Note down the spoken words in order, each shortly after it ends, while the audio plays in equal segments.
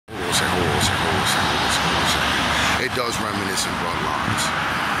It does reminisce in bloodlines.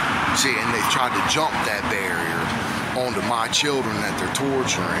 See, and they tried to jump that barrier onto my children that they're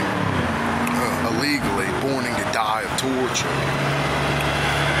torturing illegally, borning to die of torture.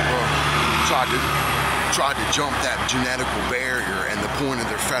 Tried to jump that genetical barrier, and the point of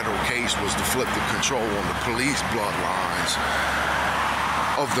their federal case was to flip the control on the police bloodlines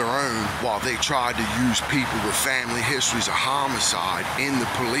of their own, while they tried to use people with family histories of homicide in the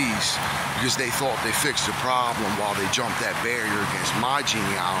police because they thought they fixed the problem, while they jumped that barrier against my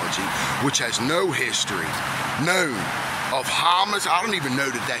genealogy, which has no history known of homicide. I don't even know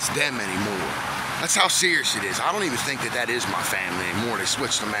that that's them anymore. That's how serious it is. I don't even think that is my family anymore. They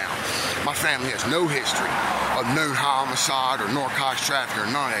switched them out. My family has no history of known homicide or narcotics trafficking or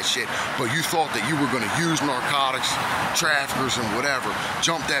none of that shit. But you thought that you were going to use narcotics traffickers and whatever,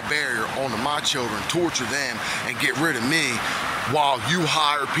 jump that barrier onto my children, torture them, and get rid of me, while you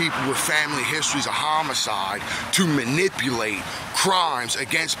hire people with family histories of homicide to manipulate crimes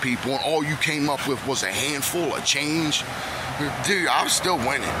against people, and all you came up with was a handful of change. Dude, I'm still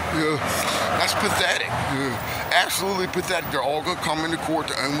winning. That's pathetic. Absolutely pathetic. They're all going to come into court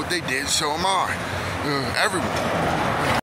to own what they did, so am I. Everyone.